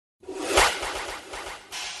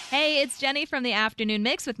Hey, it's Jenny from the Afternoon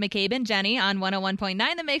Mix with McCabe and Jenny on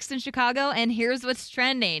 101.9 The Mix in Chicago, and here's what's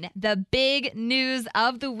trending. The big news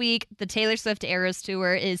of the week, the Taylor Swift Eras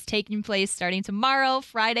Tour is taking place starting tomorrow,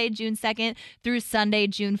 Friday, June 2nd, through Sunday,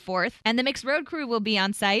 June 4th, and the Mix Road Crew will be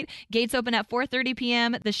on site. Gates open at 4:30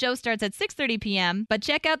 p.m. The show starts at 6:30 p.m., but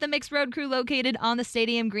check out the Mix Road Crew located on the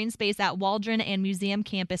stadium green space at Waldron and Museum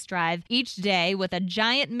Campus Drive each day with a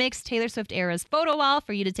giant Mix Taylor Swift Eras photo wall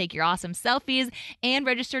for you to take your awesome selfies and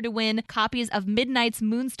register to win copies of Midnight's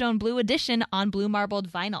Moonstone Blue Edition on blue marbled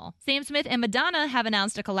vinyl. Smith and Madonna have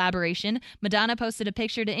announced a collaboration. Madonna posted a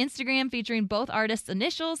picture to Instagram featuring both artists'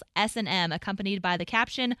 initials, S&M, accompanied by the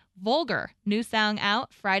caption, Vulgar. New song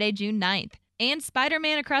out Friday, June 9th. And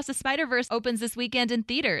Spider-Man Across the Spider-Verse opens this weekend in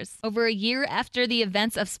theaters. Over a year after the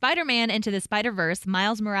events of Spider-Man Into the Spider-Verse,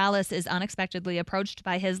 Miles Morales is unexpectedly approached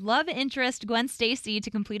by his love interest, Gwen Stacy,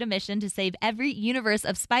 to complete a mission to save every universe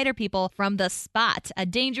of Spider-People from the Spot, a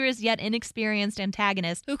dangerous yet inexperienced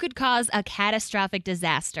antagonist who could cause a catastrophic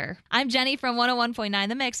disaster. I'm Jenny from 101.9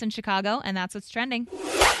 The Mix in Chicago, and that's what's trending.